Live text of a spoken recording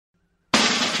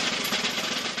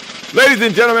Ladies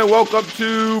and gentlemen, welcome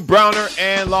to Browner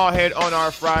and Lawhead on our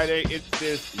Friday. It's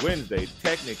this Wednesday,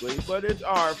 technically, but it's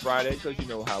our Friday because you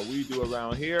know how we do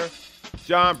around here.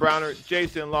 John Browner,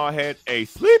 Jason Lawhead, a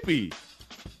sleepy,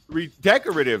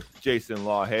 decorative Jason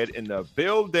Lawhead in the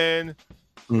building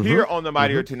here on the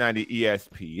Mighty 290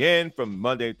 ESPN from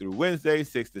Monday through Wednesday,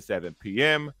 6 to 7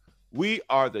 p.m. We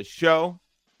are the show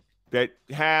that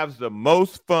has the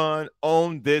most fun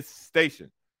on this station.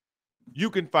 You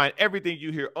can find everything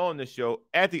you hear on the show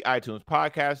at the iTunes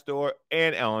podcast store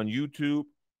and on YouTube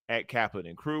at Kaplan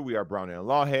and Crew. We are Browner and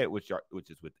Lawhead, which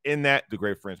is within that, the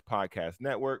Great Friends Podcast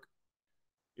Network.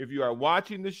 If you are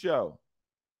watching the show,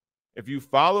 if you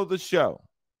follow the show,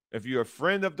 if you're a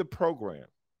friend of the program,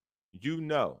 you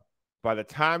know by the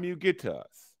time you get to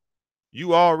us,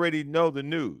 you already know the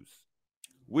news.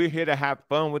 We're here to have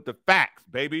fun with the facts,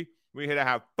 baby. We're here to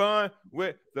have fun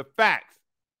with the facts.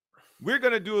 We're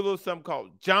going to do a little something called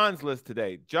John's List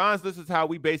today. John's List is how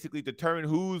we basically determine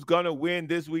who's going to win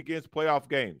this weekend's playoff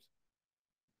games.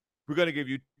 We're going to give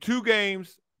you 2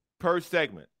 games per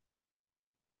segment.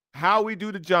 How we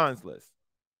do the John's List.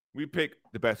 We pick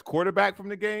the best quarterback from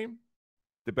the game,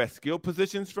 the best skill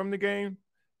positions from the game,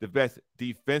 the best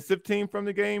defensive team from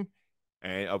the game,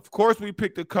 and of course we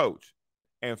pick the coach.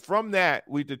 And from that,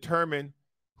 we determine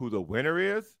who the winner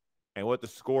is and what the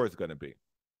score is going to be.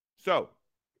 So,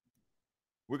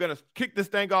 we're going to kick this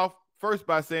thing off first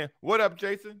by saying, what up,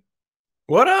 Jason?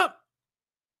 What up?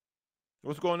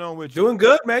 What's going on with you? Doing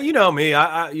good, man. You know me.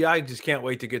 I just can't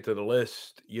wait to get to the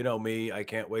list. You know me. I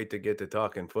can't wait to get to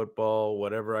talking football,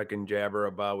 whatever I can jabber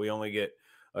about. We only get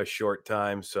a short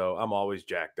time, so I'm always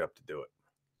jacked up to do it.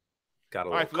 Got a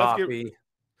little coffee.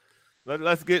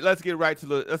 Let's get right to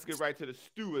the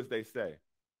stew, as they say.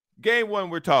 Game 1,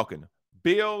 we're talking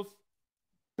Bills,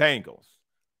 Bengals.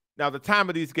 Now, the time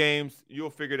of these games,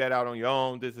 you'll figure that out on your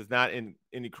own. This is not in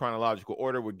any chronological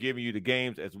order. We're giving you the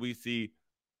games as we see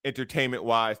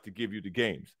entertainment-wise to give you the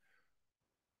games.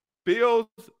 Bills,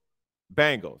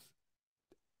 Bengals.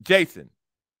 Jason,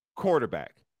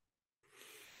 quarterback.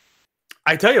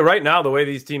 I tell you right now, the way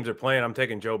these teams are playing, I'm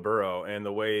taking Joe Burrow, and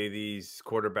the way these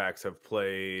quarterbacks have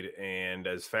played, and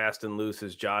as fast and loose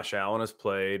as Josh Allen has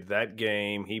played, that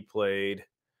game he played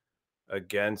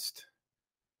against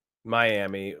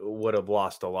Miami would have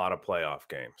lost a lot of playoff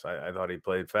games. I thought he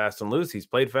played fast and loose. He's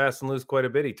played fast and loose quite a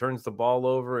bit. He turns the ball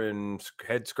over in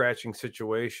head-scratching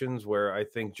situations where I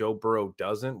think Joe Burrow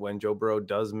doesn't. When Joe Burrow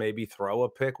does maybe throw a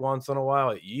pick once in a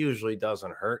while, it usually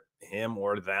doesn't hurt him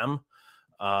or them.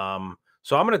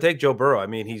 So I'm going to take Joe Burrow. I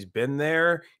mean, he's been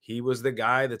there. He was the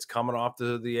guy that's coming off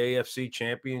the AFC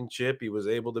Championship. He was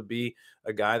able to be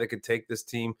a guy that could take this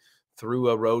team through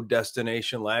a road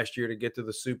destination last year to get to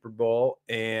the Super Bowl,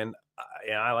 and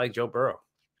I like Joe Burrow.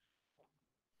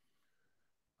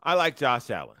 I like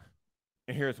Josh Allen,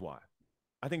 and here's why.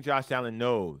 I think Josh Allen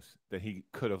knows that he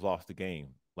could have lost the game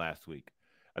last week.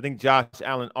 I think Josh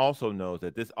Allen also knows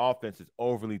that this offense is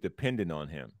overly dependent on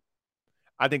him.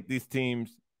 I think these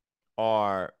teams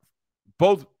are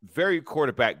both very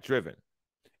quarterback-driven,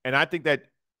 and I think that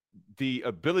the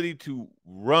ability to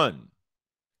run,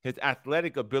 his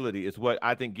athletic ability is what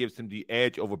I think gives him the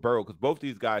edge over Burrow, because both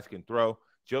these guys can throw.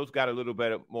 Joe's got a little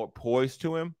bit more poise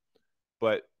to him,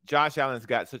 but Josh Allen's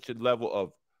got such a level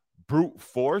of brute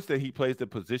force that he plays the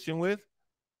position with.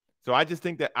 So I just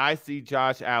think that I see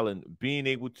Josh Allen being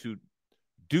able to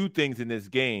do things in this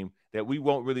game that we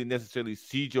won't really necessarily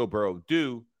see Joe Burrow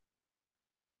do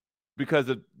because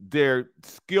of their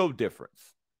skill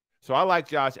difference. So I like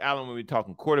Josh Allen when we're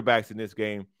talking quarterbacks in this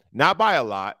game, not by a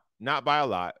lot,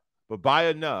 but by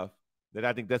enough that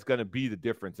I think that's going to be the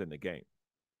difference in the game.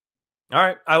 All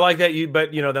right. I like that.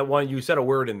 But that one, you said a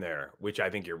word in there, which I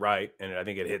think you're right. And I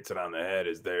think it hits it on the head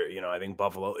is there, I think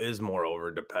Buffalo is more over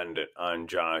dependent on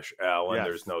Josh Allen. Yes.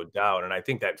 There's no doubt. And I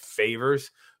think that favors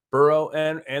Burrow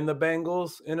and the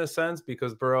Bengals in a sense,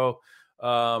 because Burrow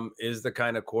is the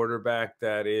kind of quarterback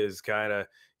that is kind of,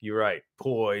 you're right,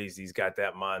 poise. He's got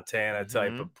that Montana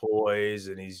type of poise,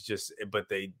 and he's just, but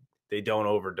they don't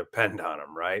over depend on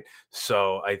him, right?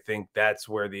 So I think that's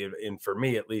where for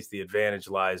me at least, the advantage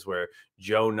lies, where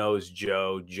Joe knows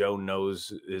Joe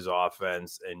knows his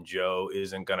offense, and Joe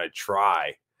isn't going to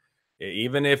try.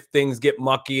 Even if things get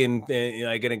mucky and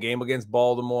like in a game against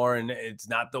Baltimore and it's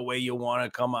not the way you want to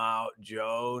come out,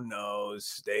 Joe knows,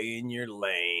 stay in your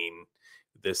lane.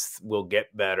 This will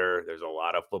get better. There's a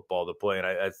lot of football to play, and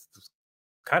that's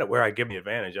kind of where I give the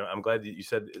advantage. I'm glad that you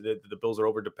said that the Bills are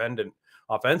over dependent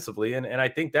offensively, and I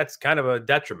think that's kind of a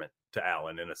detriment to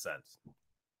Allen in a sense.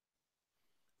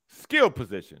 Skill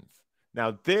positions.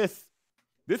 Now this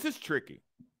is tricky.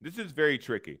 This is very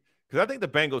tricky because I think the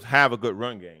Bengals have a good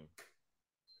run game.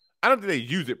 I don't think they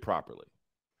use it properly.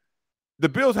 The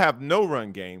Bills have no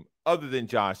run game other than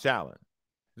Josh Allen.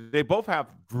 They both have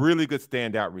really good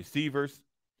standout receivers.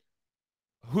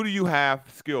 Who do you have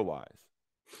skill-wise?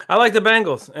 I like the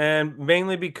Bengals, and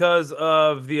mainly because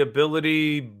of the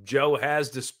ability Joe has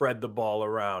to spread the ball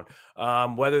around.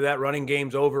 Whether that running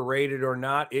game's overrated or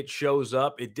not, it shows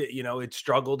up. It did, it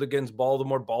struggled against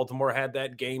Baltimore. Baltimore had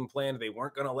that game plan. They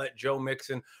weren't going to let Joe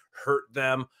Mixon hurt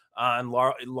them on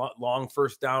long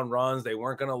first down runs. They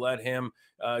weren't going to let him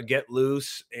get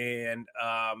loose, and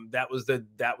that was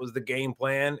the game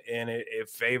plan, and it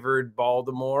favored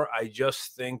Baltimore. I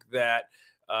just think that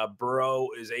Burrow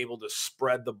is able to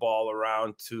spread the ball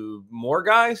around to more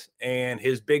guys, and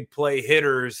his big play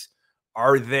hitters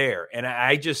are there. And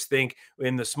I just think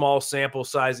in the small sample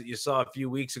size that you saw a few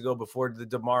weeks ago before the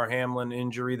Damar Hamlin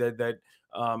injury that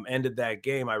ended that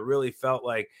game, I really felt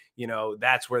like,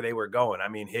 that's where they were going. I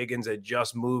mean, Higgins had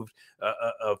just moved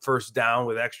a first down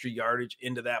with extra yardage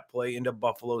into that play, into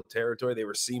Buffalo territory. They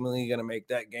were seemingly going to make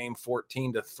that game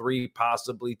 14-3,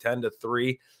 possibly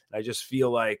 10-3. I just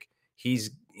feel like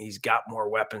he's got more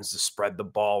weapons to spread the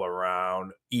ball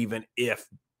around, even if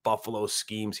Buffalo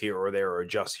schemes here or there or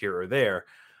adjust here or there.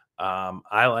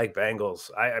 I like Bengals.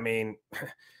 I mean,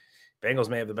 Bengals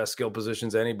may have the best skill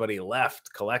positions anybody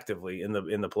left collectively in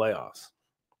the playoffs.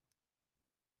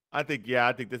 I think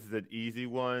this is an easy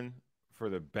one for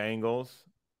the Bengals,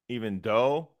 even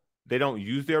though they don't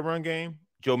use their run game.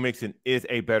 Joe Mixon is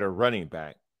a better running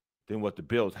back than what the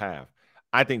Bills have.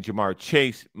 I think Jamar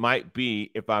Chase might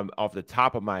be, if I'm off the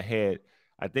top of my head,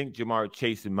 I think Jamar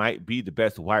Chase might be the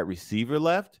best wide receiver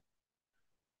left.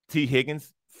 T.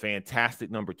 Higgins,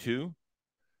 fantastic number 2.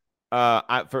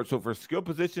 For skill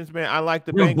positions, man, I like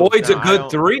the Bengals. Boyd's a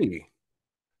good 3.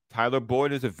 Tyler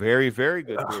Boyd is a very, very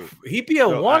good 3. He'd be a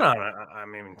 1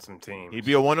 on some teams. He'd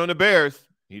be a 1 on the Bears.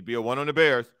 He'd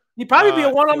probably be a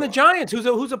 1 on the Giants, who's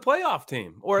a playoff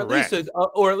team, or correct.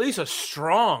 at least a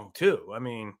strong 2. I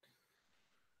mean.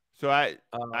 So I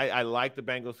like the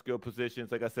Bengals skill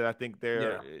positions. Like I said, I think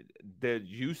the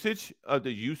usage of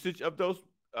those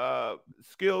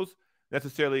skills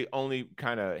necessarily only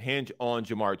kind of hinge on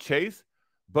Jamar Chase,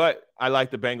 but I like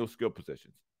the Bengals skill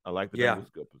positions. Bengals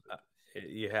skill positions.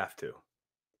 You have to.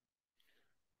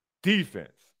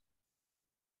 Defense.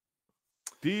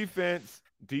 Who you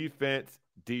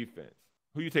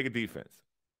take a defense?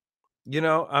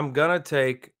 I'm gonna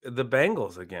take the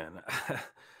Bengals again.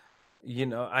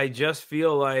 I just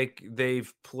feel like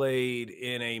they've played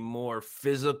in a more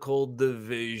physical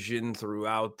division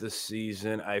throughout the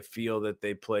season. I feel that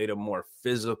they played a more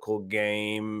physical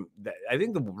game. I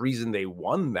think the reason they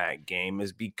won that game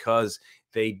is because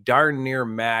they darn near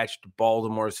matched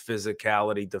Baltimore's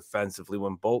physicality defensively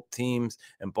when both teams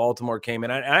and Baltimore came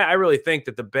in. I really think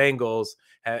that the Bengals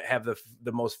have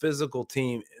the most physical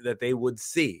team that they would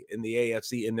see in the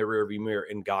AFC in the rearview mirror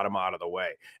and got them out of the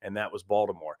way. And that was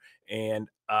Baltimore. And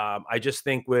I just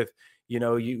think with,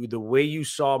 the way you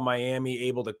saw Miami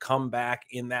able to come back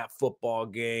in that football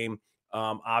game,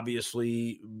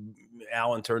 obviously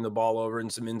Allen turned the ball over in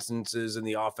some instances and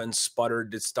the offense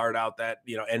sputtered to start out that,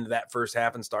 end of that first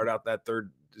half and start out that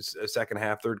second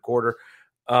half, third quarter.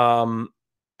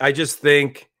 I just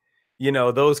think,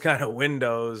 those kind of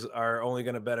windows are only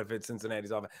going to benefit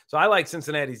Cincinnati's offense. So I like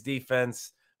Cincinnati's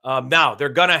defense. Now they're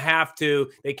going to have to,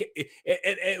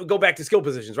 go back to skill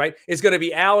positions, right? It's going to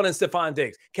be Allen and Stephon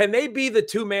Diggs. Can they be the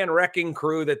 2-man wrecking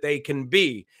crew that they can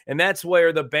be? And that's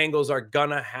where the Bengals are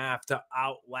going to have to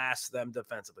outlast them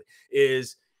defensively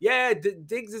Diggs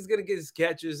is going to get his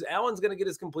catches. Allen's going to get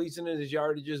his completion and his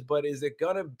yardages, but is it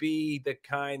going to be the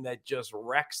kind that just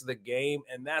wrecks the game?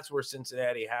 And that's where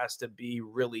Cincinnati has to be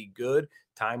really good.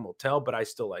 Time will tell, but I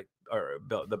still like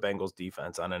the Bengals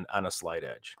defense on a slight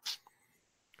edge.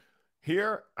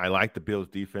 Here, I like the Bills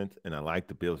defense, and I like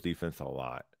the Bills defense a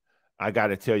lot. I got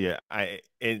to tell you,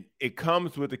 it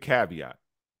comes with a caveat.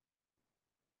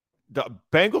 The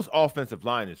Bengals offensive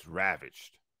line is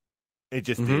ravaged. It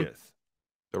just is.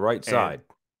 The right side.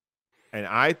 And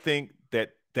I think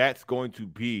that that's going to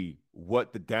be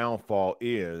what the downfall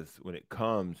is when it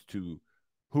comes to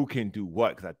who can do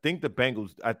what. Because I think the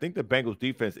Bengals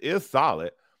defense is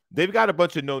solid. They've got a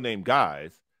bunch of no-name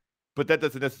guys. But that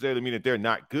doesn't necessarily mean that they're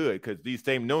not good, because these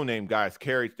same no-name guys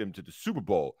carried them to the Super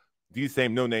Bowl. These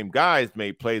same no-name guys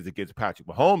made plays against Patrick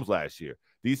Mahomes last year.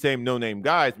 These same no-name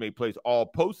guys made plays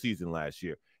all postseason last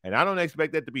year. And I don't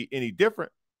expect that to be any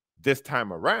different this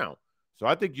time around. So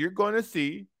I think you're going to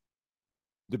see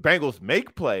the Bengals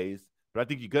make plays, but I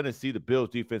think you're going to see the Bills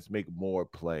defense make more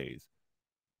plays.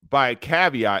 By a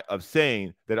caveat of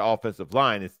saying that the offensive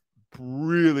line is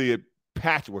really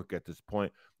patchwork at this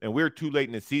point, and we're too late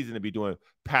in the season to be doing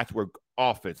patchwork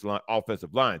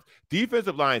offensive lines.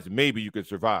 Defensive lines, maybe you could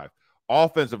survive.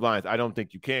 Offensive lines, I don't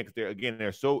think you can, because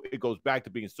they're so, it goes back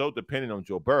to being so dependent on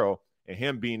Joe Burrow and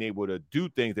him being able to do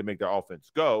things that make their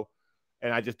offense go.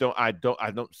 And I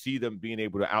don't see them being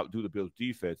able to outdo the Bills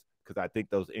defense, because I think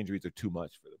those injuries are too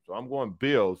much for them. So I'm going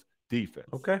Bills defense.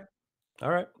 Okay. All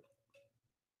right.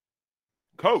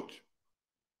 Coach,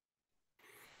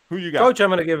 who you got? Coach,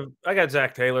 I got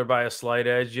Zach Taylor by a slight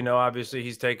edge. You know, obviously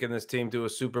he's taken this team to a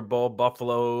Super Bowl.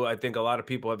 Buffalo, I think a lot of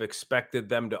people have expected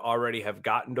them to already have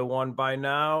gotten to one by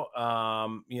now.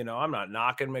 You know, I'm not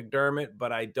knocking McDermott,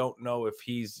 but I don't know if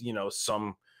he's, you know,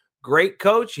 some great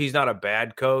coach. He's not a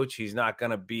bad coach. He's not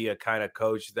going to be a kind of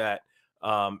coach that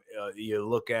you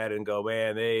look at and go,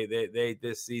 man, they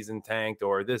this season tanked,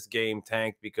 or this game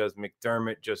tanked because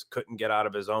McDermott just couldn't get out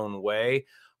of his own way.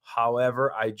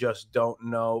 However, I just don't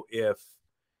know if,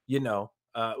 you know,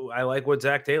 I like what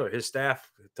Zach Taylor, his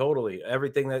staff, totally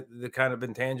everything, that the kind of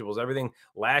intangibles, everything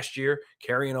last year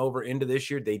carrying over into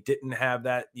this year. They didn't have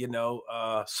that, you know,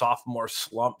 sophomore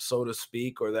slump, so to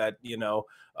speak, or that, you know,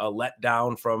 let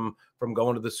down from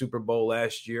going to the Super Bowl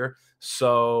last year.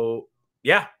 So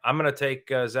yeah, I'm going to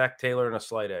take Zach Taylor in a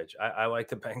slight edge. I like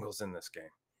the Bengals in this game.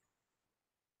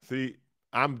 See,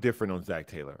 I'm different on Zach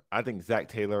Taylor. I think Zach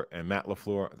Taylor and Matt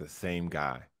LaFleur are the same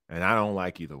guy, and I don't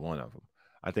like either one of them.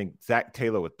 I think Zach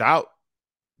Taylor without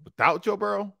Joe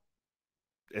Burrow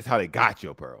is how they got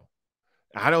Joe Burrow.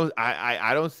 I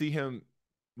don't see him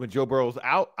when Joe Burrow's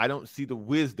out. I don't see the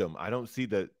wisdom. I don't see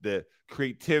the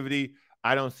creativity.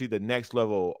 I don't see the next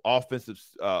level offensive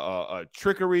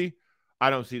trickery. I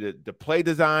don't see the play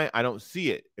design. I don't see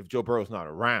it if Joe Burrow's not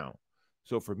around.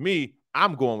 So for me,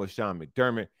 I'm going with Sean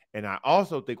McDermott. And I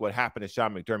also think what happened to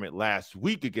Sean McDermott last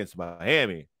week against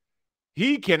Miami,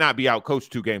 he cannot be outcoached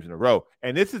 2 games in a row.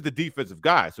 And this is the defensive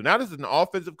guy. So now this is an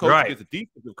offensive coach against a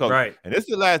defensive coach. Right. And this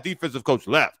is the last defensive coach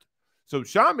left. So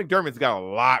Sean McDermott's got a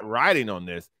lot riding on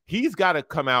this. He's got to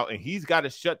come out and he's got to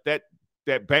shut that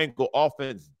Bengal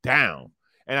offense down.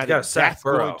 And I think that's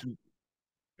going to,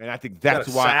 and I think that's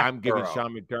why I'm giving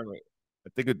Sean McDermott. I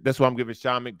think that's why I'm giving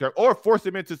Sean McDermott, or force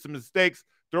him into some mistakes,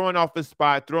 throwing off his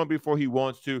spot, throwing before he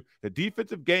wants to. The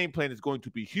defensive game plan is going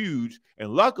to be huge. And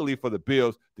luckily for the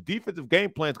Bills, the defensive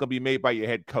game plan is going to be made by your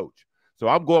head coach. So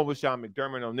I'm going with Sean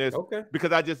McDermott on this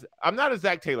because I'm not a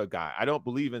Zach Taylor guy. I don't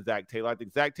believe in Zach Taylor. I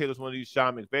think Zach Taylor's one of these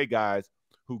Sean McVay guys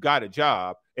who got a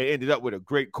job and ended up with a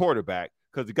great quarterback,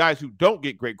 because the guys who don't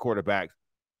get great quarterbacks,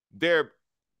 they're,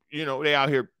 you know, they out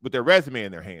here with their resume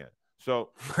in their hand. So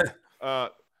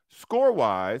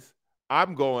score-wise,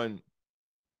 I'm going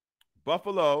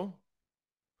Buffalo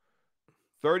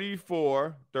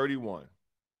 34-31.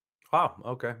 Wow.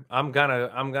 Okay. I'm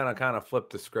gonna kind of flip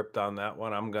the script on that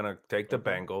one. I'm gonna take the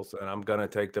Bengals, and I'm gonna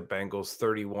take the Bengals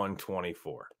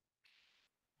 31-24.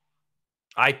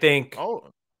 I think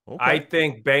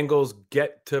Bengals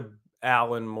get to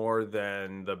Allen more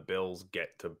than the Bills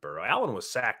get to Burrow. Allen was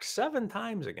sacked 7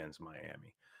 times against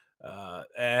Miami.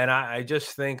 And I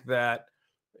just think that,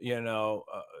 you know,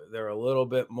 they're a little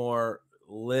bit more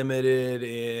limited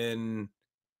in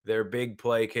their big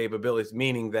play capabilities,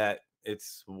 meaning that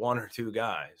it's 1 or 2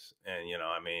 guys. And, you know,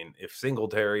 I mean, if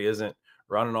Singletary isn't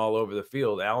running all over the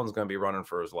field, Allen's going to be running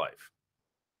for his life.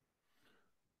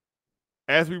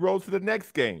 As we roll to the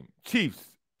next game, Chiefs,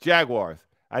 Jaguars.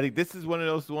 I think this is one of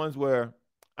those ones where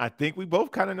I think we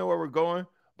both kind of know where we're going,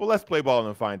 but let's play ball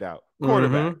and find out.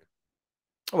 Quarterback.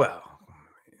 Well,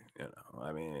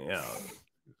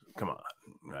 come on,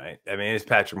 right? I mean, it's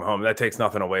Patrick Mahomes. That takes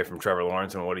nothing away from Trevor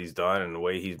Lawrence and what he's done and the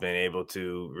way he's been able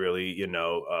to really, you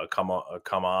know, come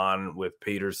on with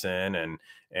Peterson and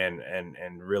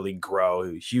really grow.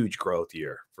 Huge growth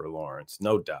year for Lawrence,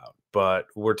 no doubt. But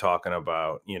we're talking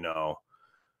about, you know,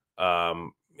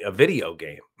 a video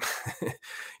game.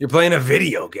 You're playing a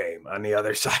video game on the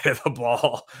other side of the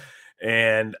ball,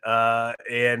 and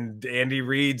Andy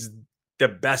Reid's the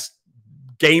best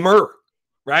gamer,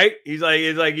 right? He's like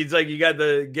you got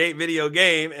the video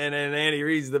game, and then Andy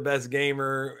Reid's the best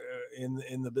gamer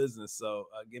in the business. So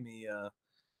give me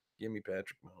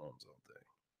Patrick Mahomes all day.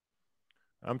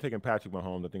 I'm taking Patrick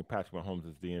Mahomes. I think Patrick Mahomes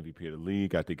is the MVP of the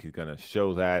league. I think he's going to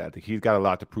show that. I think he's got a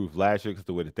lot to prove last year because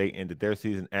the way that they ended their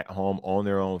season at home on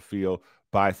their own field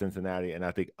by Cincinnati. And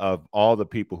I think of all the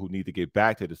people who need to get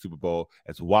back to the Super Bowl,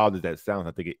 as wild as that sounds,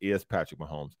 I think it is Patrick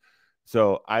Mahomes.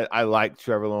 So I like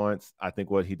Trevor Lawrence. I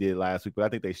think what he did last week, but I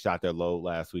think they shot their load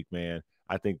last week, man.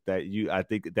 I think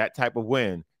that type of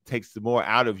win takes more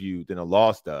out of you than a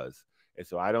loss does. And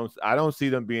so I don't see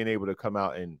them being able to come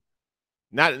out and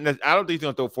I don't think he's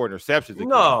going to throw 4 interceptions again.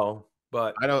 No.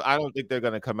 But I don't think they're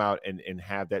going to come out and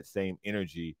have that same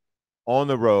energy on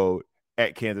the road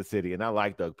at Kansas City. And I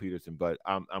like Doug Peterson, but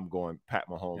I'm going Pat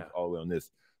Mahomes all the way on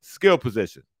this skill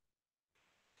position.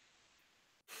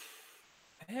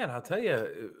 Man, I'll tell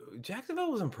you,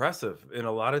 Jacksonville was impressive in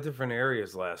a lot of different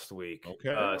areas last week.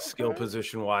 Skill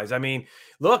position wise. I mean,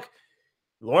 look,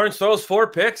 Lawrence throws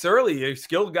 4 picks early.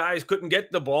 Skilled guys couldn't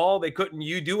get the ball. They couldn't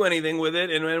do anything with it.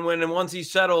 And once he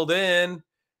settled in,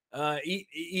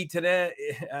 Etienne,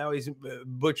 I always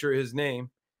butcher his name.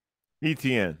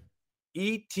 Etienne.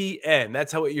 ETN.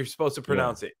 That's how you're supposed to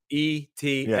pronounce it.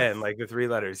 ETN, like the 3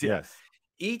 letters. Yes.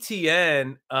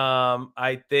 ETN,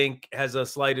 I think, has a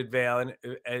slight advantage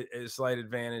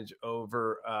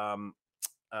over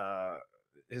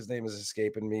his name is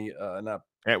escaping me. Not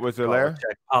Edwards-Helaire?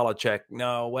 Polachek.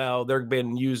 No, well, they've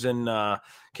been using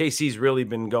KC's really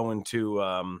been going to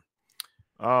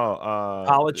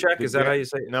Polachek. Is that how you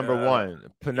say it? Number 1.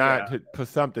 Put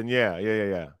something.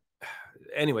 Yeah.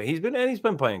 Anyway, he's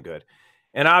been playing good.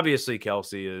 And obviously,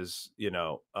 Kelsey is,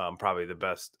 probably the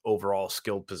best overall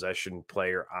skilled possession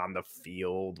player on the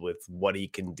field with what he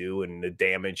can do and the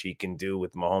damage he can do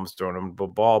with Mahomes throwing him the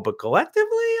ball. But collectively,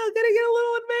 I'm going to get a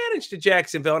little advantage to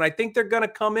Jacksonville. And I think they're going to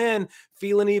come in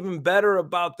feeling even better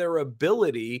about their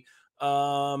ability,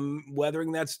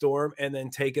 weathering that storm and then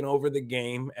taking over the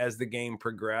game as the game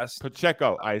progressed.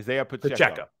 Isaiah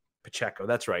Pacheco,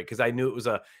 that's right. Because I knew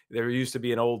there used to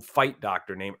be an old fight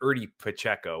doctor named Ernie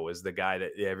Pacheco, was the guy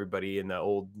that everybody in the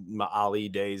old Ali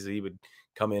days, he would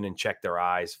come in and check their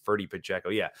eyes. Ferdy Pacheco,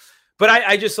 yeah. But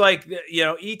I just like,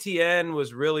 ETN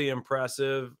was really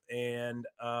impressive and,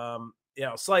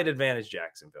 slight advantage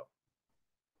Jacksonville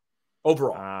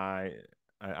overall. I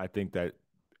think that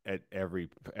at every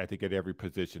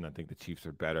position, I think the Chiefs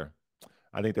are better.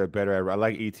 I think they're better. I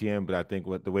like ETN, but I think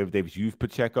the way they've used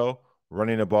Pacheco,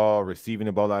 running the ball, receiving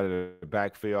the ball out of the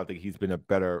backfield, I think he's been a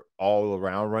better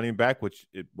all-around running back, which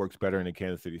it works better in the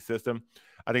Kansas City system.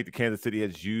 I think the Kansas City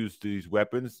has used these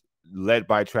weapons, led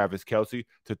by Travis Kelce,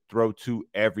 to throw to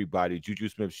everybody. Juju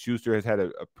Smith-Schuster has had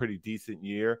a pretty decent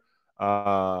year.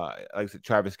 Like I said,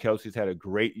 Travis Kelce's had a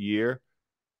great year.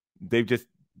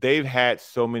 They've had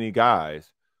so many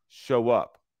guys show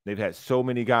up. They've had so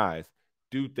many guys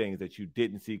do things that you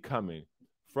didn't see coming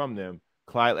from them.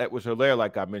 Clyde Edwards-Helaire,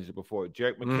 like I mentioned before.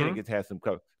 Jerick McKinnon has had some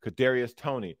cover. Kadarius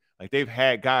Toney. Like, they've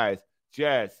had guys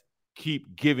just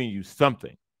keep giving you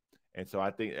something. And so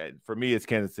I think, for me, it's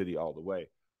Kansas City all the way.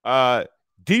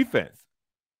 Defense.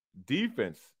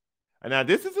 And now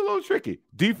this is a little tricky.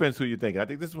 Defense, who you thinking? I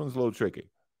think this one's a little tricky.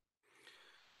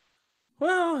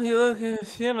 Well,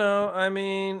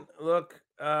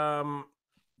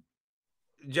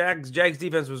 Jags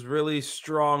defense was really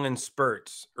strong in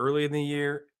spurts early in the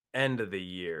year, end of the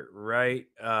year, right?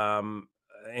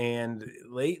 And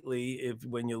lately,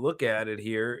 when you look at it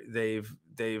here, they've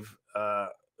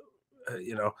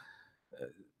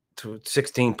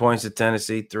 16 points to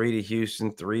Tennessee, 3 to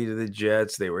Houston, 3 to the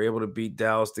Jets. They were able to beat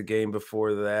Dallas the game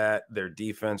before that. Their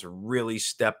defense really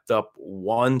stepped up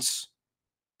once.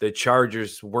 The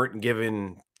Chargers weren't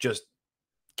given just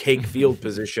cake field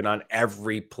position on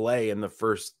every play in the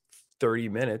first 30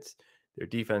 minutes. Their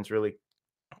defense really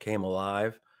came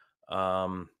alive.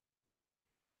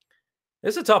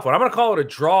 It's a tough one. I'm going to call it a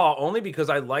draw only because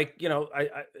I like,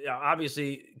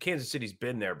 obviously Kansas City's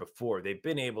been there before. They've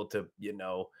been able to,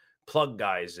 plug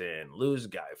guys in, lose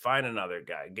guy, find another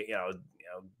guy,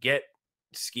 get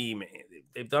scheme.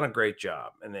 They've done a great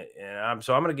job.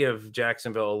 So I'm going to give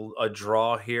Jacksonville a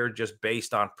draw here just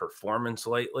based on performance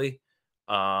lately.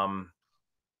 But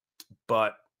I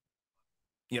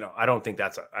don't think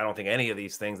any of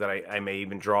these things that I may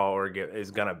even draw or get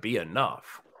is going to be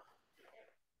enough.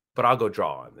 But I'll go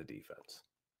draw on the defense.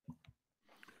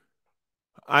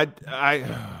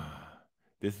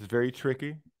 This is very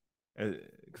tricky.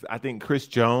 I think Chris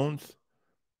Jones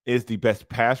is the best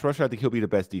pass rusher. I think he'll be the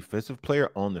best defensive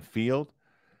player on the field.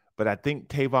 But I think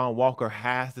Tavon Walker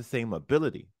has the same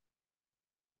ability.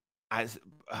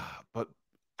 But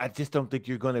I just don't think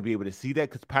you're going to be able to see that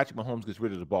because Patrick Mahomes gets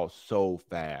rid of the ball so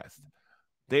fast.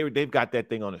 They've got that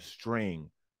thing on a string.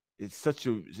 It's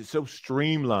so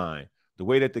streamlined, the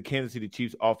way that the Kansas City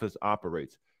Chiefs offense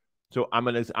operates. So I'm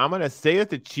gonna say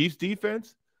it's the Chiefs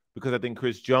defense because I think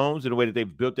Chris Jones and the way that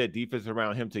they've built that defense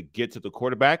around him to get to the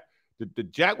quarterback. The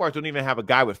Jaguars don't even have a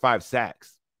guy with 5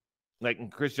 sacks.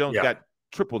 Like, Chris Jones got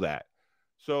triple that.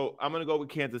 So I'm gonna go with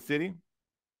Kansas City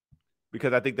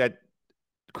because I think that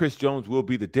Chris Jones will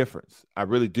be the difference. I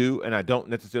really do, and I don't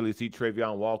necessarily see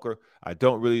Travon Walker. I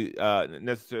don't really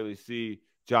necessarily see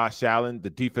Josh Allen, the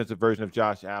defensive version of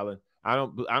Josh Allen. I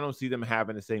don't see them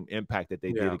having the same impact that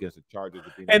they did against the Chargers.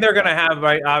 And they're going to have,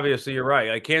 right? Obviously, you're right.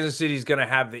 Like Kansas City's going to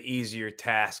have the easier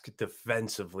task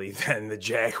defensively than the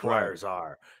Jaguars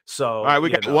are. So, all right, we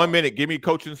got 1 minute. Give me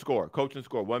coach and score.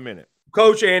 1 minute.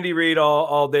 Coach Andy Reid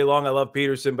all day long. I love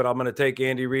Peterson, but I'm going to take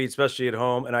Andy Reid, especially at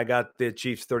home. And I got the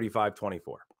Chiefs 35-24.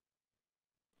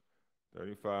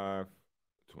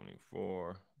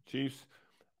 35-24. Chiefs.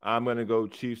 I'm going to go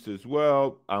Chiefs as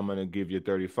well. I'm going to give you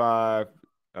 35.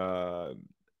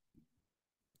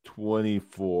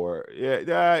 24.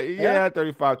 Yeah,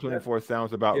 35-24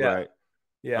 sounds about right.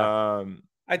 Yeah.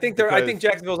 I think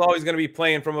Jacksonville's always going to be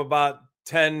playing from about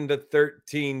 10 to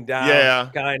 13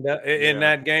 down, kind of in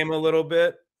that game a little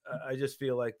bit. I just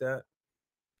feel like that.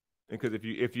 Because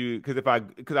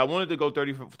because I wanted to go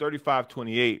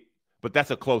 35-28, but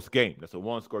that's a close game. That's a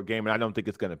one-score game, and I don't think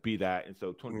it's going to be that. And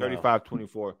so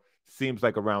 35-24 seems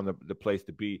like around the place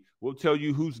to be. We'll tell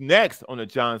you who's next on the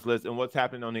John's list and what's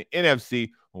happening on the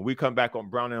NFC when we come back on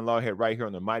Brown and Lawhead right here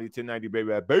on the Mighty 1090, baby.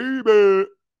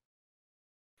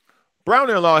 Brown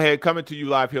and Lawhead coming to you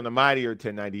live here on the Mighty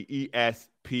 1090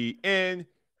 ESPN,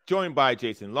 joined by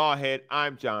Jason Lawhead.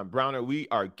 I'm John Browner. We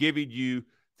are giving you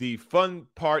the fun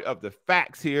part of the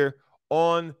facts here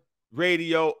on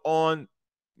radio, I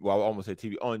almost said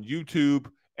TV, on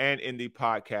YouTube and in the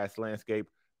podcast landscape.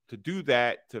 To do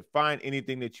that, to find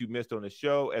anything that you missed on the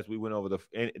show as we went over the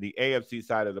AFC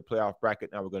side of the playoff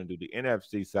bracket. Now we're going to do the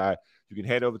NFC side. You can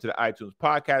head over to the iTunes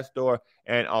podcast store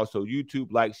and also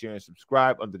YouTube. Like, share, and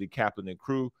subscribe under the Kaplan and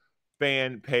Crew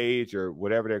fan page or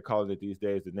whatever they're calling it these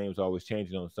days. The name's always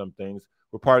changing on some things.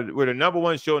 We're the number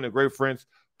one show in the Great Friends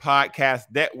Podcast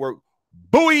Network.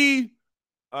 Bowie!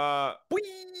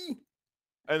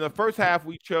 In the first half,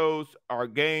 we chose our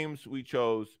games.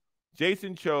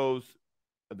 Jason chose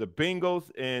the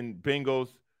Bengals and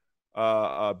Bills.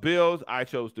 I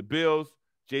chose the Bills.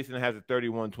 Jason has a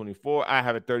 31-24. I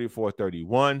have a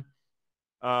 34-31.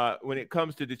 When it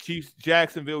comes to the Chiefs,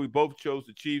 Jacksonville, we both chose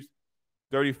the Chiefs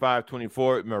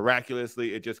 35-24.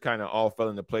 Miraculously, it just kind of all fell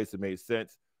into place. It made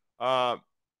sense.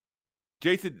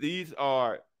 Jason,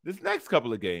 this next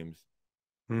couple of games.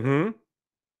 Mm-hmm.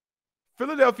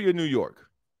 Philadelphia, New York.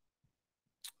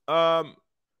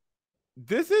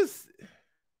 This is...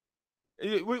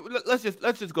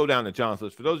 Let's just go down to John's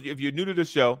list. For those of you, if you're new to the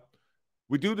show,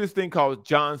 we do this thing called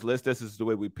John's list. This is the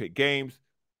way we pick games.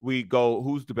 We go,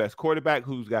 who's the best quarterback,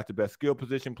 who's got the best skill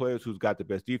position players, who's got the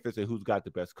best defense, and who's got the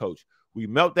best coach. We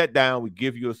melt that down. We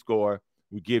give you a score.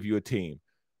 We give you a team.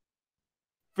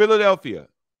 Philadelphia,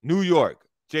 New York.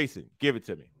 Jason, give it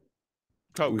to me.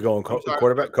 Coach. We going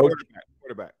quarterback, coach?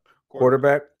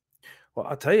 Quarterback. Well,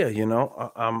 I'll tell you,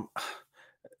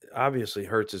 obviously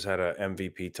Hurts has had an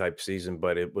MVP type season,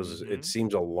 but it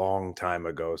seems a long time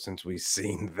ago since we've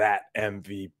seen that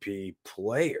MVP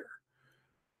player.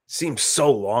 Seems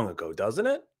so long ago, doesn't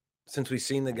it? Since we've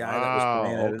seen the guy that was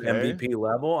playing at an MVP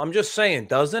level. I'm just saying,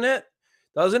 doesn't it?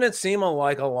 Doesn't it seem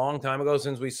like a long time ago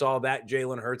since we saw that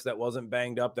Jalen Hurts that wasn't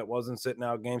banged up, that wasn't sitting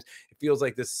out games? It feels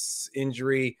like this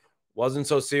injury wasn't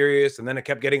so serious, and then it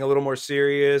kept getting a little more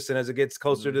serious, and as it gets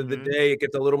closer to the day, it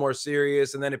gets a little more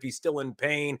serious, and then if he's still in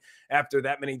pain after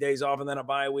that many days off and then a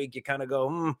bye week, you kind of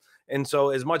go, And so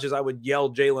as much as I would yell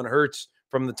Jalen Hurts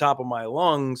from the top of my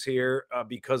lungs here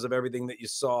because of everything that you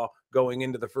saw going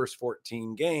into the first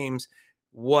 14 games,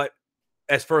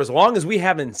 as long as we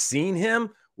haven't seen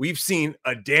him, we've seen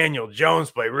a Daniel Jones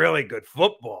play really good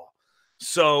football.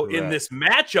 So in this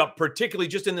matchup, particularly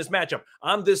just in this matchup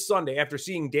on this Sunday, after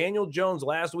seeing Daniel Jones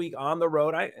last week on the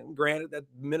road, granted that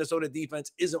Minnesota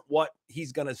defense isn't what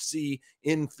he's going to see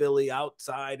in Philly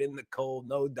outside in the cold,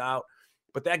 no doubt.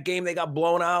 But that game they got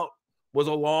blown out was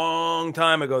a long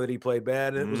time ago that he played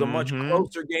bad. And it was a much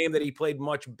closer game that he played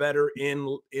much better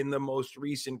in the most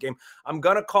recent game. I'm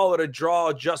going to call it a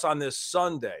draw just on this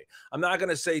Sunday. I'm not going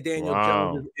to say Daniel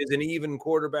Jones is an even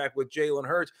quarterback with Jalen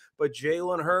Hurts, but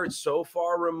Jalen Hurts so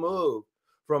far removed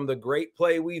from the great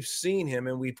play we've seen him,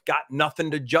 and we've got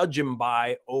nothing to judge him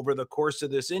by over the course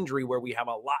of this injury where we have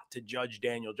a lot to judge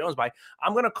Daniel Jones by.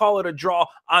 I'm going to call it a draw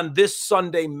on this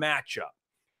Sunday matchup.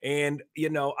 And,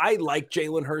 I like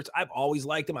Jalen Hurts. I've always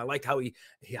liked him. I liked how he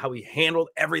handled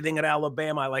everything at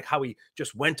Alabama. I like how he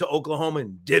just went to Oklahoma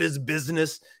and did his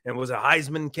business and was a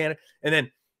Heisman candidate. And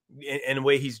then in a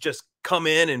way, he's just come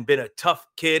in and been a tough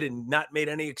kid and not made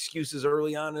any excuses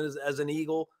early on as an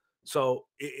Eagle. So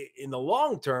in the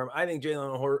long term, I think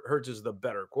Jalen Hurts is the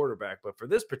better quarterback. But for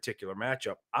this particular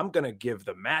matchup, I'm going to give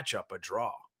the matchup a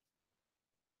draw.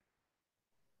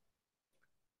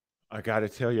 I got to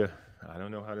tell you, I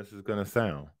don't know how this is going to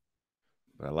sound,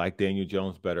 but I like Daniel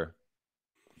Jones better.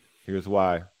 Here's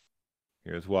why.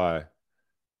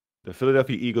 The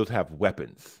Philadelphia Eagles have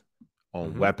weapons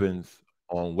on weapons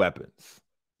on weapons.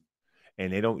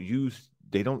 And they don't use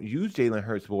Jalen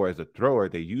Hurts more as a thrower.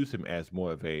 They use him as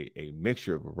more of a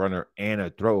mixture of a runner and a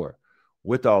thrower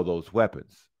with all those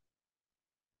weapons.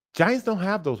 Giants don't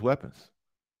have those weapons.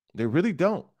 They really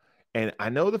don't. And I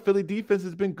know the Philly defense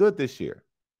has been good this year,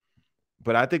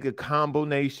 but I think a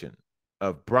combination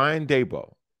of Brian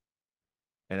Daboll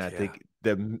and I think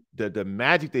the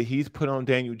magic that he's put on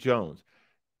Daniel Jones.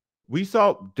 We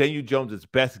saw Daniel Jones'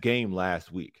 best game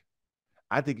last week.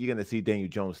 I think you're going to see Daniel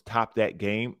Jones top that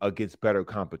game against better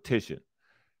competition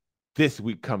this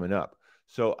week coming up.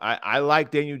 So I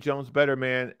like Daniel Jones better,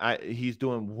 man. He's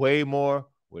doing way more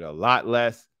with a lot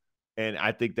less. And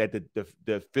I think that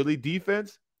the Philly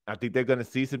defense, I think they're going to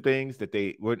see some things that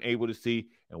they weren't able to see.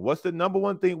 And what's the number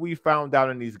one thing we found out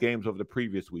in these games over the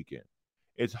previous weekend?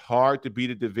 It's hard to beat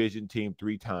a division team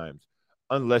 3 times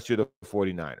unless you're the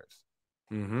 49ers.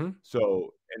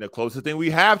 So, and the closest thing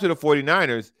we have to the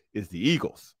 49ers is the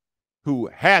Eagles, who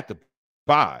had to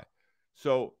bye.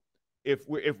 So if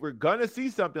we're going to see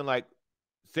something like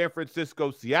San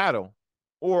Francisco, Seattle,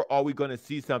 or are we going to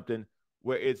see something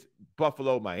where it's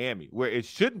Buffalo, Miami, where it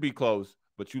shouldn't be close,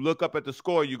 but you look up at the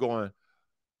score, you're going,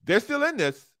 they're still in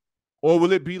this? Or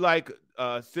will it be like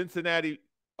Cincinnati,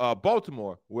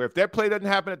 Baltimore, where if that play doesn't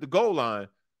happen at the goal line,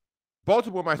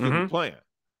 Baltimore might still be playing?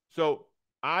 So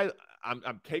I'm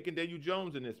taking Daniel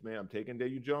Jones in this, man. I'm taking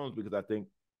Daniel Jones because I think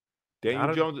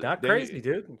Daniel Jones not crazy,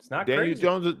 dude. It's not crazy.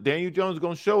 Daniel Jones is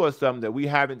going to show us something that we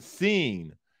haven't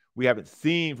seen. We haven't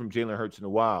seen from Jalen Hurts in a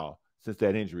while since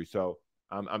that injury. So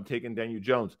I'm taking Daniel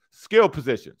Jones. Skill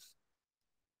positions.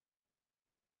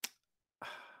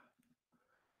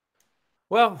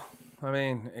 Well, I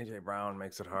mean, AJ Brown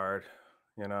makes it hard,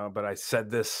 but I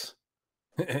said this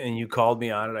and you called me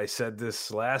on it. I said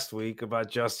this last week about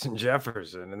Justin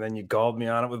Jefferson, and then you called me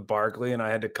on it with Barkley, and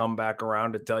I had to come back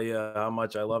around to tell you how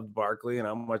much I loved Barkley and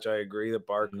how much I agree that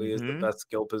Barkley is the best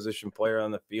skill position player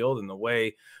on the field. And the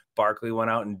way Barkley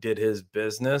went out and did his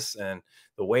business, and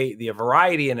the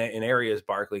variety in areas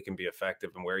Barkley can be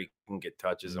effective, and where he can get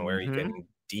touches, and where he can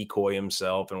decoy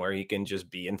himself, and where he can just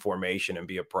be in formation and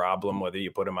be a problem, whether you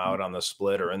put him out on the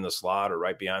split or in the slot or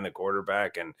right behind the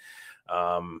quarterback. And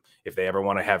if they ever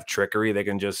want to have trickery, they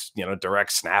can just,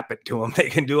 direct snap it to him. They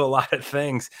can do a lot of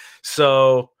things.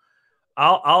 So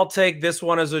I'll take this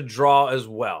one as a draw as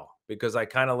well, because I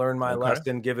kind of learned my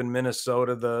lesson giving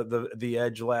Minnesota the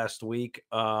edge last week.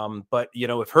 But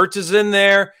if Hurts is in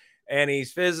there and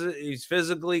he's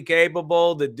physically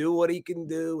capable to do what he can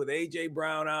do with AJ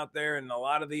Brown out there and a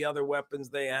lot of the other weapons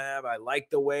they have, I like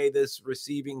the way this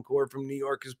receiving core from New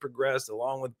York has progressed,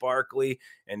 along with Barkley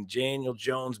and Daniel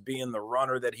Jones being the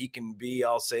runner that he can be.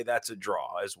 I'll say that's a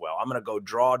draw as well. I'm going to go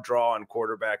draw on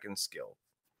quarterback and skill.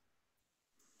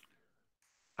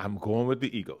 I'm going with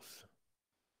the Eagles.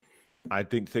 I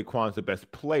think Saquon's the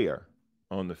best player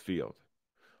on the field,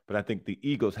 but I think the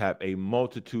Eagles have a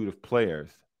multitude of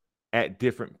players at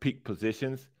different peak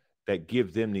positions that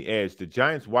gives them the edge. The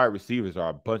Giants wide receivers are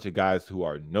a bunch of guys who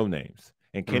are no names.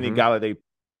 And Kenny Golladay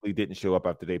didn't show up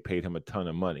after they paid him a ton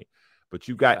of money. But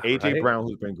you've got A.J. Brown,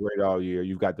 who's been great all year.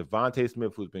 You've got Devontae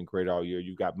Smith, who's been great all year.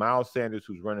 You've got Miles Sanders,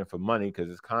 who's running for money because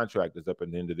his contract is up at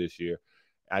the end of this year.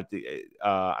 I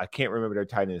can't remember their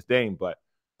tight end's name, but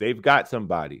they've got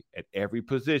somebody at every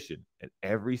position, at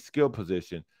every skill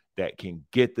position, that can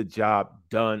get the job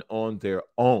done on their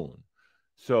own.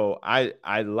 So I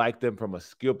like them from a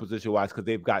skill position wise because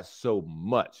they've got so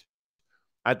much.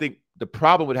 I think the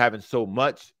problem with having so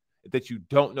much is that you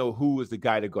don't know who is the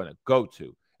guy they're going to go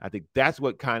to. I think that's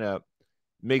what kind of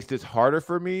makes this harder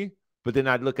for me. But then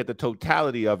I look at the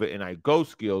totality of it and I go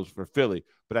skills for Philly.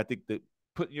 But I think that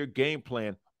putting your game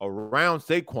plan around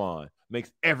Saquon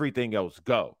makes everything else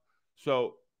go.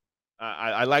 So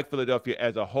I like Philadelphia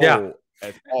as a whole.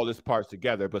 As all this parts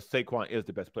together, but Saquon is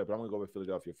the best player. But I'm going to go with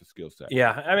Philadelphia for skill set.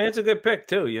 Yeah, I mean, it's a good pick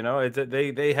too.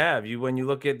 They have you when you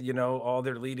look at all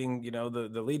their leading,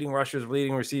 the leading rushers,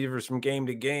 leading receivers from game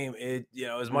to game. It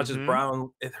as much as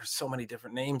Brown, there's so many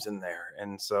different names in there,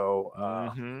 and so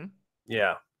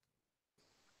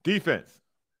defense.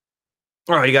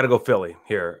 Oh, you got to go Philly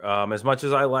here. As much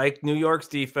as I like New York's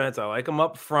defense, I like them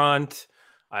up front.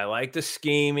 I like the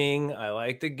scheming. I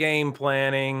like the game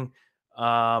planning.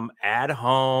 At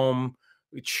home,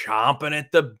 chomping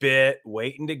at the bit,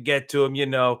 waiting to get to him. I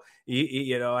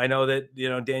know that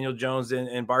Daniel Jones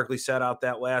and Barkley set out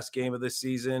that last game of the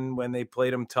season when they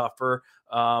played him tougher.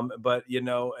 But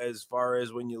as far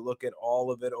as when you look at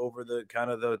all of it over the kind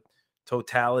of the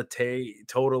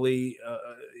totally,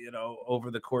 over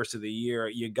the course of the year,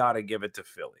 you got to give it to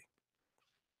Philly.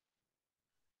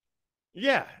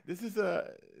 Yeah, this is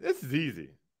easy.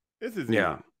 This is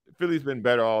Yeah. easy. Philly's been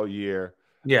better all year.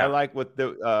 I Yeah. like what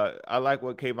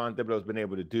Kayvon Thibodeau's been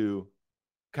able to do,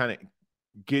 kind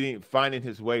of finding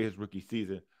his way his rookie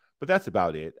season. But that's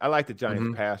about it. I like the Giants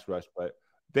Mhm. pass rush, but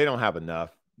they don't have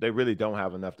enough. They really don't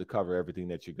have enough to cover everything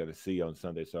that you're going to see on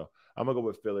Sunday. So I'm gonna go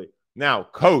with Philly. Now,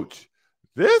 Coach,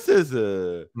 this is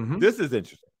Mhm. this is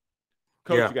interesting.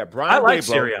 Coach, Yeah. you got I Brian like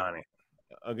Daboll Sirianni.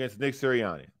 against Nick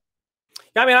Sirianni.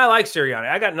 Yeah, I mean, I like Sirianni.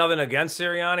 I got nothing against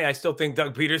Sirianni. I still think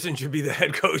Doug Peterson should be the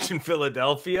head coach in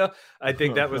Philadelphia. I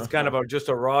think that was kind of just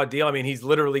a raw deal. I mean, he's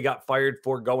literally got fired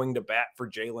for going to bat for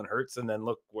Jalen Hurts, and then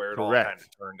look where it all kind of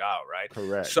Correct. turned out, right?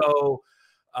 Correct. So,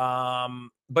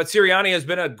 but Sirianni has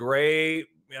been a great,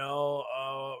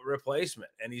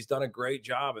 replacement, and he's done a great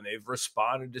job, and they've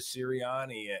responded to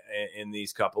Sirianni in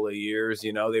these couple of years.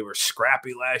 You know, they were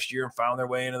scrappy last year and found their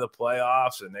way into the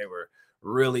playoffs, and they were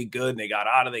really good, and they got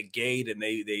out of the gate, and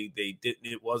they didn't.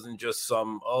 It wasn't just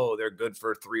they're good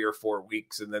for 3 or 4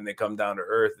 weeks and then they come down to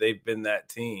earth. They've been that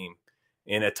team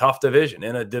in a tough division,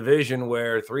 in a division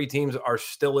where 3 teams are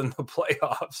still in the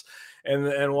playoffs,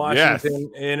 and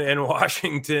Washington and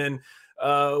Washington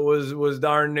was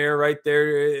darn near right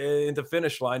there in the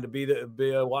finish line to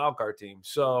be a wild card team.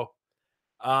 So,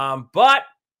 but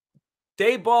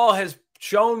Dayball has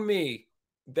shown me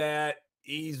that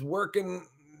he's working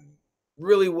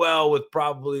really well with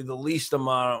probably the least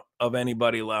amount of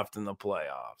anybody left in the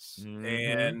playoffs.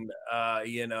 And,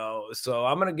 so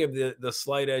I'm going to give the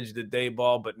slight edge to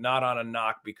Dayball, but not on a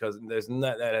knock, because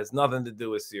that has nothing to do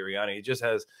with Sirianni. It just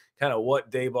has kind of what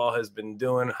Dayball has been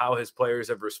doing, how his players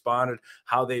have responded,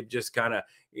 how they've just kind of,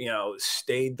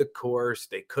 stayed the course.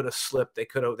 They could have slipped. They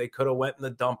could have went in the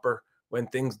dumper when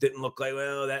things didn't look like,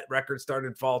 well, that record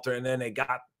started faltering, and then they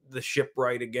got the ship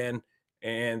right again.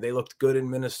 And they looked good in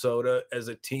Minnesota as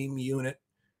a team unit,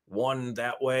 won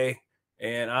that way.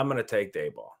 And I'm going to take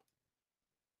Dayball.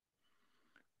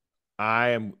 I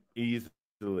am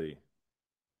easily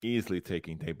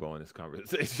taking Dayball in this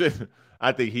conversation.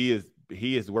 I think he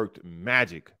has worked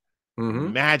magic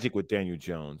with Daniel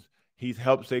Jones. He's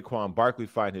helped Saquon Barkley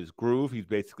find his groove. He's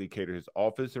basically catered his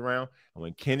offense around. And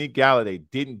when Kenny Galladay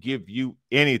didn't give you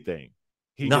anything,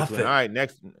 he just went, all right,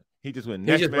 next. He just went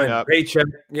next man up. Paycheck.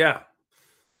 Yeah.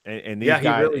 And these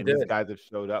guys have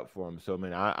showed up for him. So,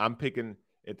 man, I'm picking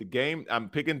at the game. I'm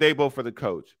picking Daboll for the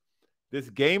coach.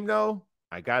 This game, though,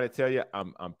 I got to tell you,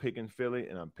 I'm picking Philly,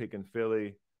 and I'm picking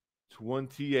Philly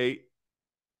 28.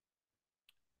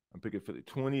 I'm picking Philly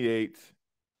 28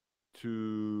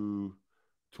 to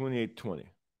 28-20.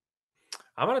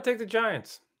 I'm going to take the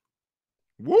Giants.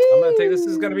 Woo! I'm going to take this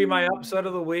is going to be my upset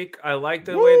of the week. I like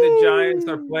the way the Giants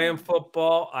are playing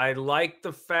football. I like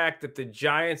the fact that the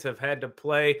Giants have had to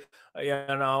play,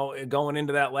 going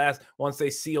into that once they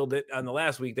sealed it on the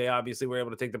last week, they obviously were able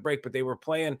to take the break, but they were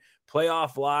playing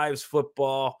playoff lives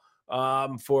football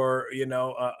for,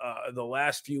 the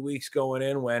last few weeks going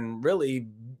in, when really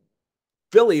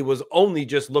Philly was only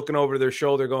just looking over their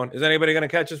shoulder going, is anybody going to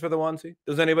catch us for the 1 seed?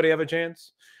 Does anybody have a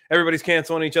chance? Everybody's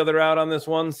canceling each other out on this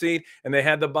 1 seed, and they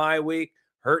had the bye week.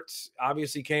 Hurts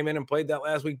obviously came in and played that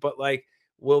last week, but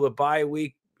will the bye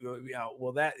week,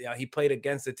 he played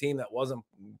against a team that wasn't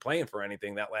playing for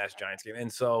anything that last Giants game.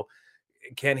 And so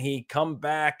can he come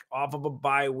back off of a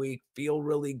bye week, feel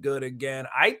really good again?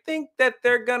 I think that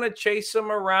they're going to chase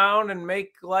him around and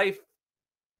make life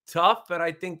tough, and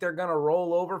I think they're going to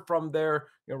roll over from their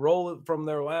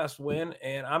last win,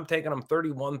 and I'm taking them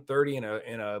 31-30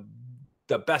 in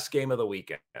the best game of the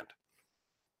weekend.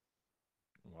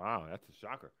 Wow, that's a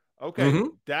shocker. Okay,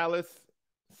 Dallas,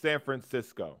 San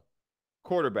Francisco.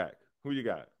 Quarterback, who you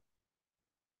got?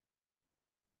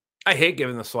 I hate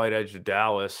giving the slight edge to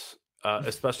Dallas,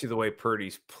 especially the way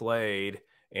Purdy's played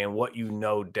and what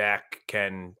Dak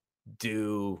can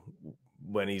do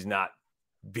when he's not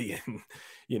being,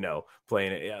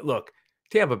 playing it. Yeah, look,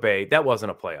 Tampa Bay, that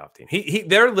wasn't a playoff team.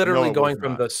 They're literally going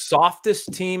from the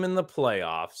softest team in the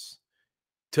playoffs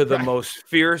to the most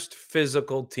fierce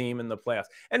physical team in the playoffs.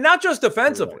 And not just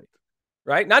defensively,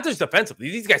 right? Not just defensively.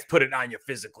 These guys put it on you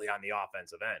physically on the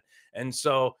offensive end. And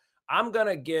so I'm going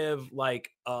to give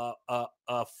a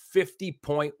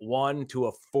 50.1 to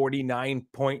a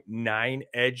 49.9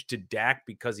 edge to Dak,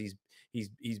 because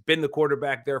he's been the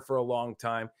quarterback there for a long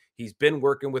time. He's been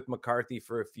working with McCarthy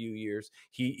for a few years.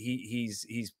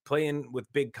 He's playing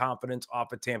with big confidence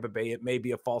off of Tampa Bay. It may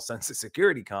be a false sense of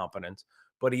security confidence,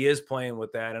 but he is playing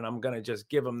with that. And I'm going to just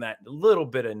give him that little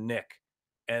bit of nick,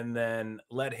 and then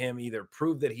let him either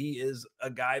prove that he is a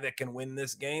guy that can win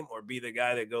this game, or be the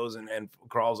guy that goes and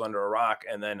crawls under a rock.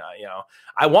 And then,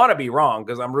 I want to be wrong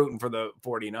because I'm rooting for the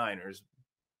 49ers,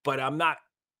 but I'm not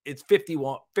it's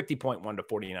 50.1 to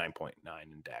 49.9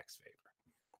 in Dak's favor.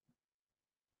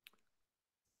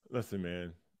 Listen,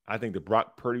 man, I think the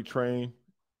Brock Purdy train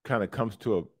kind of comes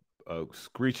to a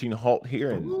screeching halt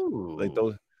here, and like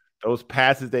those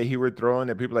passes that he were throwing,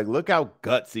 that people are like, look how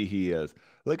gutsy he is.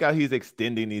 Look how he's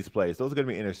extending these plays. Those are going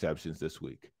to be interceptions this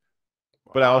week.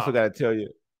 Wow. But I also got to tell you,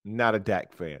 not a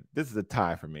Dak fan. This is a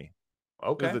tie for me.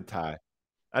 Okay. This is a tie.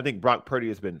 I think Brock Purdy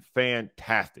has been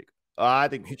fantastic. I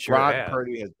think Brock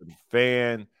Purdy has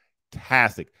been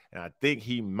fantastic. And I think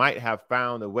he might have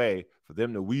found a way for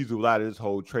them to weasel out of this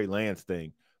whole Trey Lance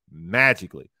thing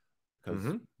magically.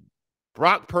 Because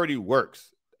Brock Purdy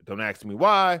works. Don't ask me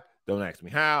why. Don't ask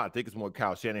me how. I think it's more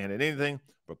Kyle Shanahan than anything.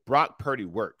 But Brock Purdy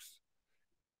works.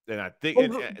 And I think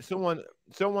someone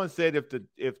said if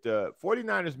the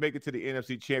 49ers make it to the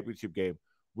NFC Championship game,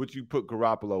 would you put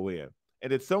Garoppolo in?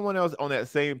 And then someone else on that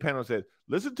same panel said,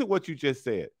 listen to what you just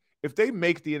said. If they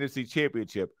make the NFC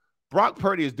Championship, Brock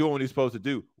Purdy is doing what he's supposed to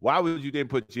do. Why would you then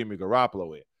put Jimmy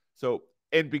Garoppolo in? So,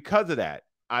 and because of that,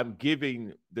 I'm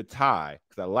giving the tie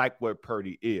because I like what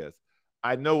Purdy is.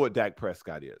 I know what Dak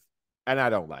Prescott is, and I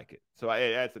don't like it. So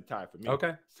that's a tie for me.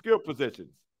 Okay. Skill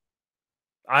positions.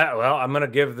 I'm going to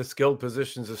give the skilled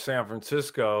positions of San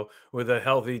Francisco with a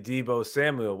healthy Deebo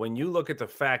Samuel. When you look at the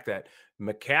fact that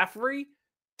McCaffrey,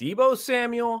 Deebo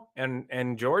Samuel,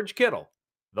 and George Kittle,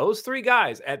 those three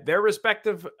guys at their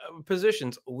respective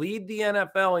positions lead the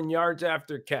NFL in yards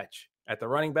after catch at the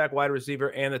running back, wide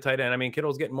receiver, and the tight end. I mean,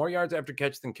 Kittle's getting more yards after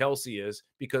catch than Kelsey is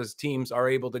because teams are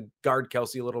able to guard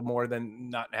Kelsey a little more than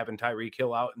not having Tyreek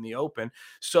Hill out in the open.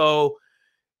 So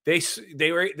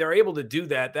they're able to do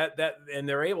that and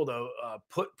they're able to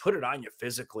put it on you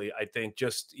physically. I think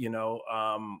just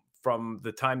from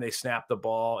the time they snap the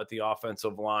ball at the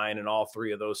offensive line and all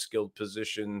three of those skilled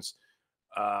positions,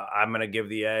 I'm going to give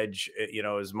the edge.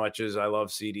 As much as I love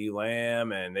CeeDee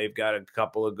Lamb and they've got a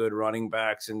couple of good running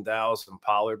backs in Dallas and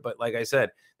Pollard, but like I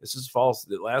said, this is false.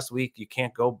 Last week you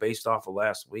can't go based off of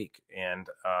last week, and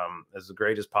as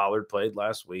great as Pollard played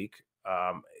last week,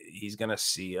 he's going to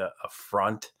see a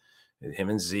front. Him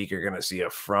and Zeke are going to see a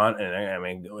front. And I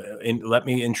mean, let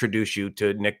me introduce you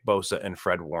to Nick Bosa and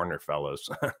Fred Warner, fellows.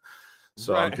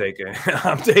 So right.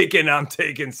 I'm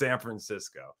taking San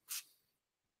Francisco.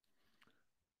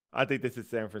 I think this is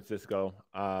San Francisco.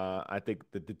 I think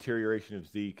the deterioration of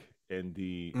Zeke and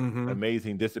the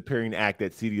amazing disappearing act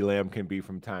that CeeDee Lamb can be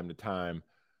from time to time.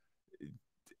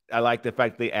 I like the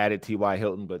fact they added T.Y.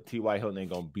 Hilton, but T.Y. Hilton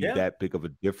ain't going to be that big of a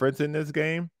difference in this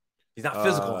game. He's not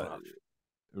physical enough.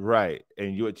 Right.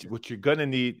 And what you're going to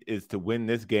need is to win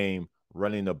this game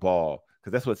running the ball,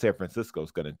 because that's what San Francisco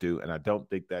is going to do. And I don't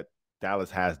think that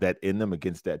Dallas has that in them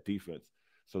against that defense.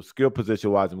 So skill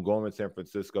position-wise, I'm going with San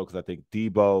Francisco because I think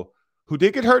Deebo, who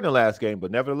did get hurt in the last game,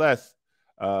 but nevertheless,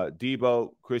 Deebo,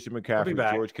 Christian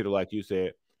McCaffrey, George Kittle, like you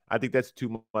said, I think that's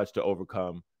too much to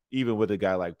overcome, even with a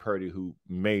guy like Purdy, who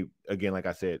may, again, like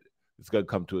I said, it's going to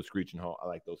come to a screeching halt. I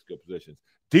like those skill positions.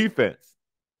 Defense.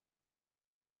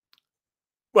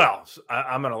 Well,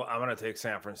 I'm gonna take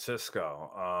San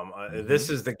Francisco. This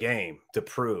is the game to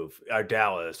prove,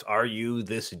 Dallas, are you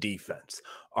this defense?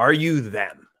 Are you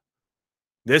them?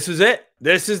 This is it.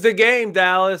 This is the game,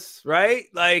 Dallas, right?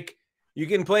 Like, you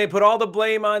can put all the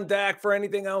blame on Dak for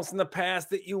anything else in the past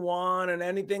that you want and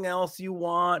anything else you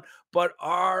want, but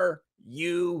are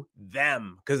you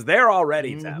them? Because they're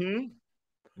already them.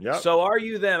 Yep. So are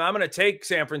you them? I'm going to take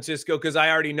San Francisco because I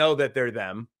already know that they're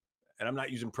them. And I'm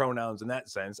not using pronouns in that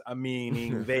sense. I'm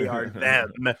meaning they are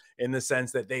them in the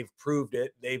sense that they've proved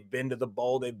it. They've been to the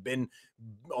bowl. They've been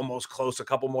almost close a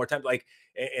couple more times.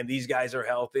 And these guys are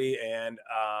healthy. And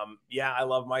I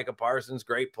love Micah Parsons,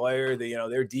 great player.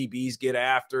 Their DBs get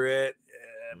after it.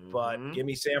 But give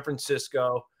me San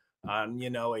Francisco on,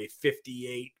 a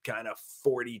 58 kind of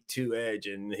 42 edge.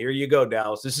 And here you go,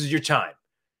 Dallas. This is your time.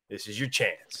 This is your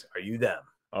chance. Are you them?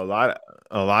 A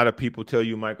lot of people tell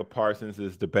you Micah Parsons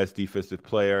is the best defensive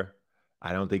player.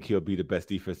 I don't think he'll be the best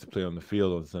defensive player on the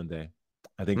field on Sunday.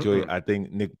 I think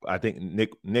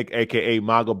Nick, aka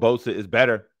Mago Bosa, is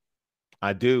better.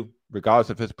 I do, regardless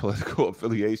of his political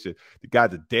affiliation. The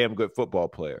guy's a damn good football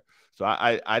player. So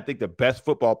I think the best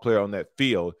football player on that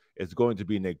field is going to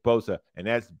be Nick Bosa, and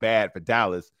that's bad for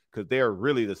Dallas because they're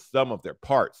really the sum of their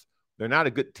parts. They're not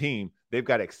a good team. They've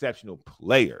got exceptional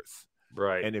players.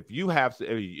 Right. And if you have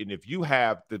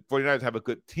the 49ers have a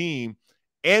good team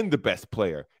and the best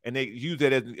player, and they use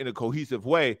that in a cohesive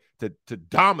way to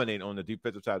dominate on the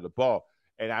defensive side of the ball,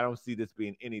 and I don't see this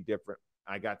being any different.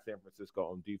 I got San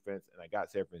Francisco on defense, and I got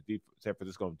San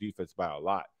Francisco on defense by a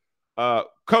lot.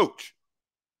 Coach.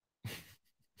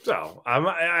 So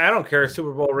I don't care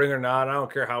Super Bowl ring or not. I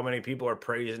don't care how many people are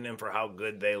praising him for how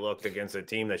good they looked against a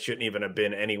team that shouldn't even have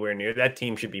been anywhere near. That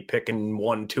team should be picking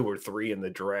 1, 2, or 3 in the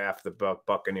draft. The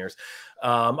Buccaneers.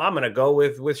 I'm going to go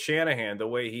with Shanahan, the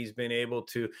way he's been able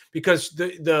to, because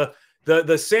the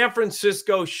San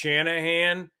Francisco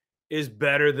Shanahan is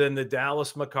better than the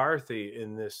Dallas McCarthy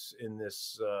in this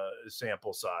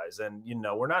sample size. And,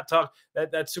 we're not talking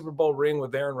that Super Bowl ring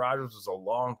with Aaron Rodgers was a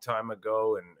long time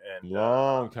ago. And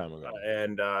long time ago.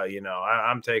 And,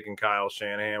 I'm taking Kyle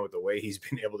Shanahan with the way he's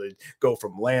been able to go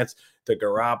from Lance to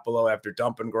Garoppolo after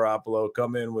dumping Garoppolo,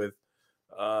 come in with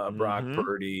Brock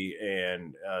Purdy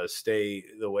and stay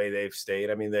the way they've stayed.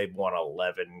 I mean, they've won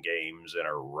 11 games in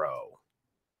a row.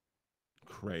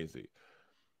 Crazy.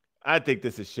 I think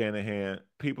this is Shanahan.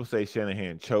 People say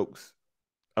Shanahan chokes.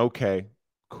 Okay,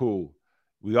 cool.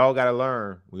 We all got to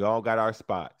learn. We all got our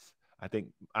spots. I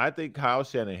think Kyle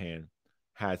Shanahan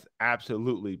has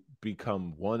absolutely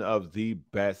become one of the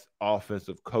best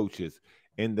offensive coaches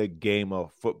in the game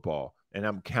of football, and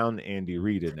I'm counting Andy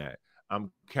Reid in that.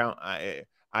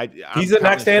 He's the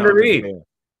next Andy Reid.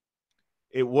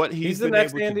 What he's been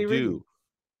able to do.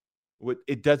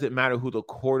 It doesn't matter who the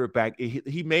quarterback is.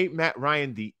 He made Matt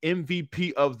Ryan the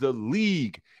MVP of the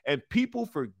league, and people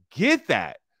forget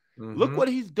that. Look what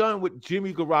he's done with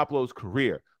Jimmy Garoppolo's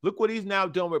career. Look what he's now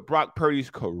done with Brock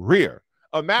Purdy's career.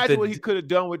 Imagine what he could have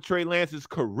done with Trey Lance's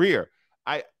career.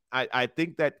 I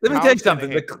think that. Let me tell you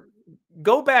something.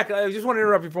 Go back. I just want to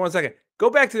interrupt you for 1 second. Go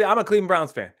back to I'm a Cleveland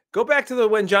Browns fan. Go back to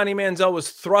when Johnny Manziel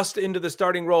was thrust into the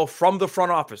starting role from the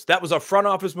front office. That was a front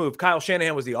office move. Kyle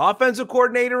Shanahan was the offensive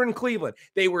coordinator in Cleveland.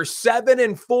 They were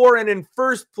 7-4 and in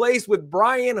first place with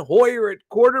Brian Hoyer at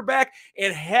quarterback,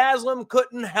 and Haslam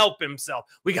couldn't help himself.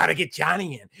 We got to get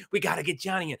Johnny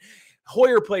in.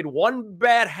 Hoyer played one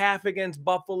bad half against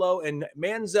Buffalo, and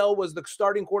Manziel was the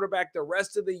starting quarterback the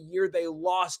rest of the year. They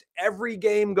lost every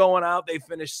game going out. They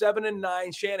finished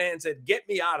 7-9. Shanahan said, "Get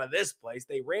me out of this place."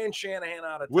 They ran Shanahan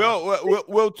out of town.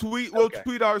 We'll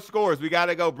tweet our scores. We got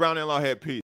to go. Brown and Lawhead. Peace.